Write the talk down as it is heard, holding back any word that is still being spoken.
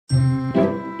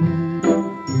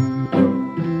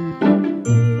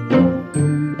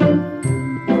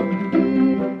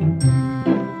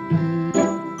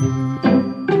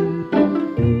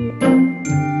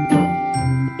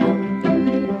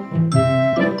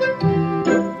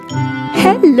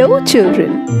Hello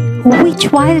children,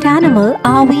 which wild animal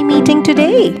are we meeting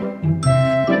today?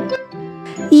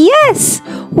 Yes,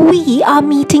 we are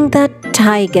meeting the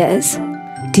tigers.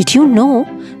 Did you know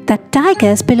that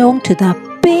tigers belong to the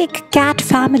big cat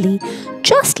family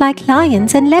just like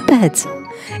lions and leopards?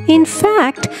 In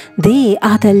fact, they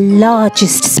are the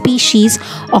largest species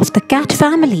of the cat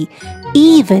family,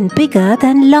 even bigger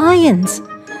than lions.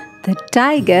 The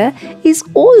tiger is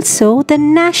also the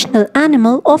national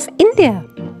animal of India.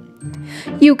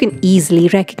 You can easily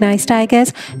recognize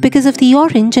tigers because of the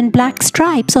orange and black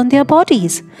stripes on their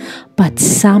bodies. But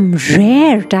some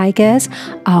rare tigers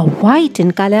are white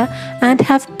in color and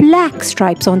have black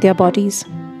stripes on their bodies.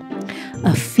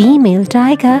 A female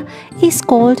tiger is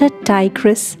called a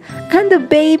tigress and the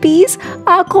babies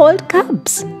are called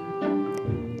cubs.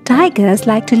 Tigers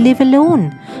like to live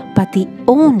alone, but the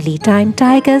only time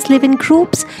tigers live in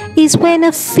groups is when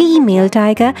a female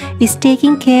tiger is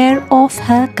taking care of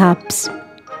her cubs.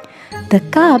 The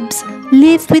cubs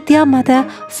live with their mother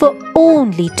for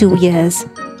only 2 years.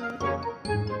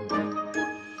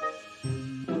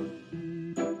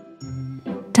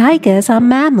 Tigers are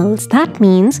mammals. That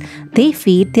means they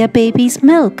feed their babies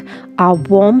milk, are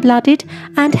warm-blooded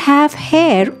and have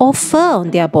hair or fur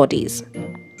on their bodies.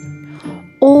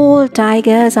 All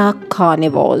tigers are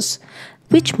carnivores,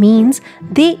 which means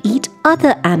they eat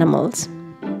other animals.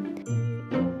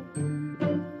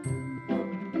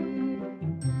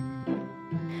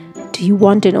 Do you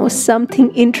want to know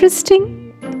something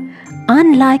interesting?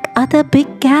 Unlike other big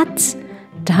cats,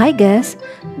 tigers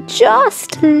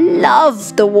just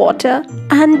love the water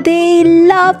and they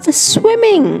love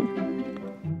swimming.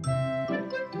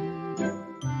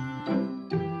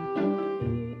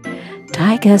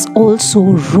 Tigers also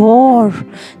roar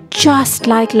just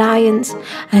like lions,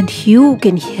 and you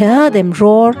can hear them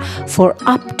roar for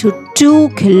up to 2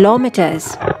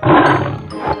 kilometers.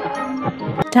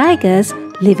 Tigers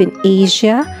live in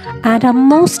Asia and are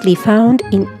mostly found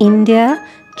in India,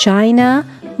 China,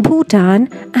 Bhutan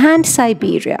and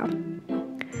Siberia.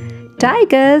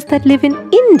 Tigers that live in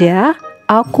India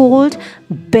are called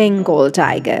Bengal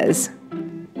tigers.